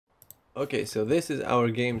Okay, so this is our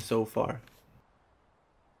game so far.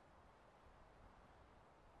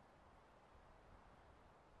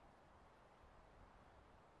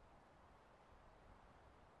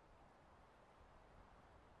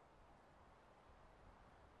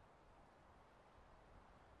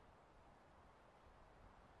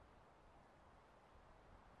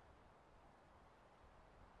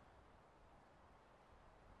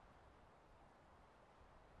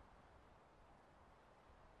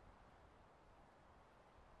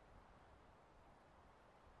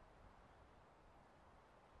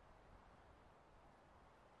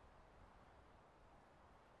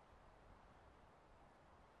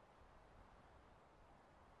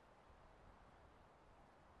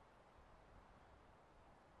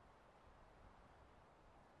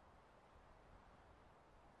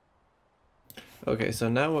 Okay, so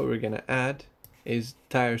now what we're gonna add is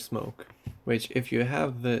tire smoke, which if you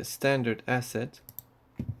have the standard asset,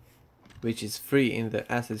 which is free in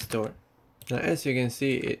the asset store. Now as you can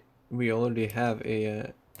see, we already have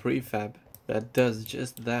a prefab that does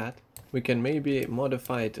just that. We can maybe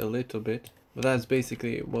modify it a little bit, but that's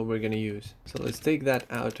basically what we're gonna use. So let's take that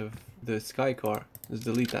out of the sky car, let's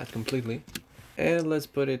delete that completely, and let's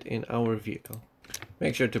put it in our vehicle.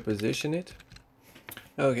 Make sure to position it.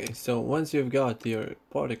 Okay, so once you've got your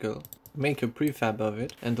particle, make a prefab of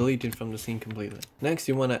it and delete it from the scene completely. Next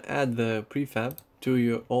you want to add the prefab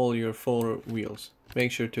to all your 4 wheels.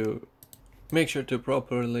 Make sure to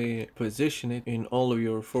properly position it in all of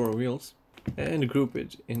your 4 wheels and group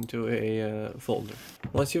it into a folder.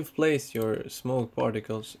 Once you've placed your smoke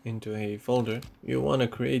particles into a folder, you want to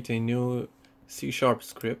create a new C#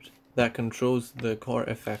 script that controls the car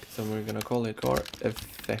effects, and we're gonna call it car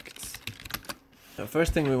effects. The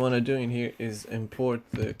first thing we want to do in here is import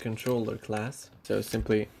the controller class. So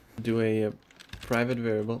simply do a private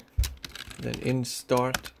variable, then in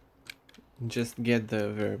start, just get the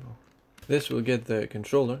variable. This will get the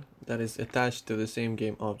controller that is attached to the same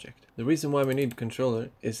game object. The reason why we need controller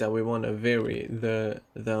is that we want to vary the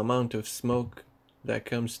amount of smoke that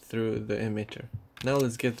comes through the emitter. Now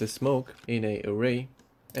let's get the smoke in an array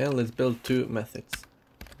and let's build 2 methods.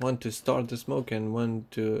 One to start the smoke and one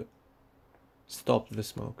to stop the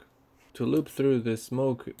smoke. To loop through the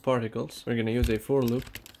smoke particles, we're going to use a for loop.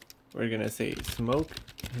 We're going to say smoke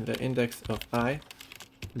in the index of I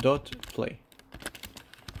dot play.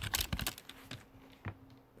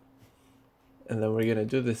 And then we're going to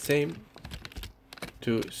do the same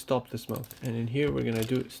to stop the smoke. And in here we're going to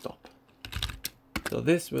do stop. So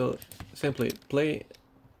this will simply play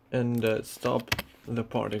and stop the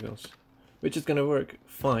particles, which is going to work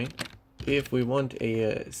fine if we want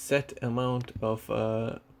a set amount of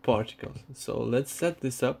particles. So let's set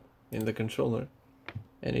this up in the controller,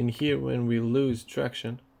 and in here when we lose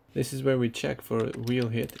traction, this is where we check for wheel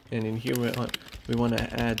hit, and in here we want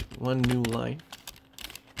to add one new line.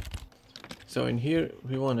 So in here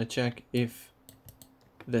we want to check if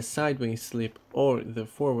the sideways slip or the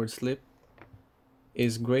forward slip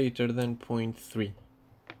is greater than 0.3,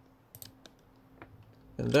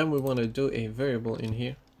 and then we want to do a variable in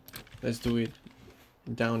here. Let's do it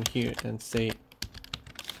down here and say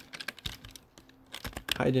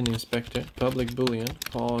hidden inspector public boolean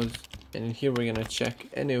pause, and in here we're gonna check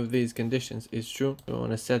any of these conditions is true. We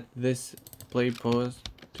want to set this play pause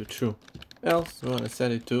to true, else we want to set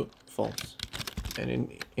it to false.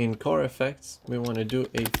 And in car effects we want to do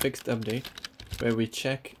a fixed update where we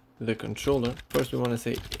check the controller. First we want to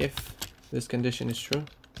say if this condition is true,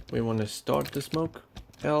 we want to start the smoke,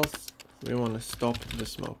 else we want to stop the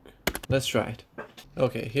smoke. Let's try it.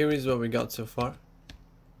 Okay, here is what we got so far.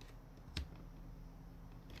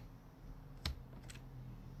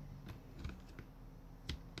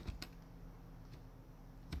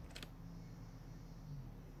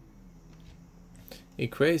 It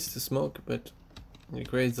creates the smoke, but it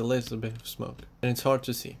creates a little bit of smoke, and it's hard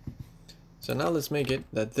to see. So now let's make it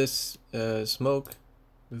that this smoke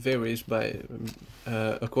varies by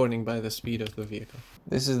according by the speed of the vehicle.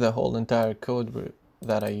 This is the whole entire code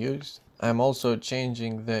that I used. I'm also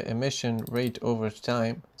changing the emission rate over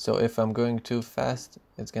time. So if I'm going too fast,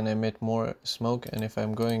 it's going to emit more smoke, and if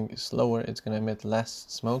I'm going slower, it's going to emit less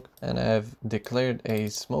smoke. And I've declared a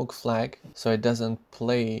smoke flag so it doesn't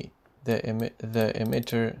play the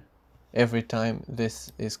emitter every time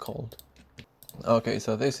this is called. Okay,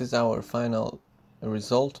 so this is our final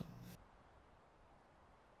result.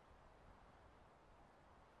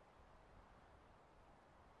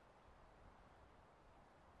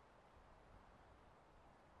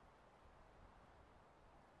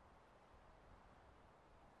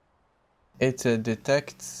 It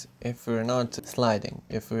detects if we're not sliding.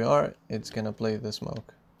 If we are, it's gonna play the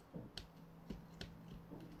smoke.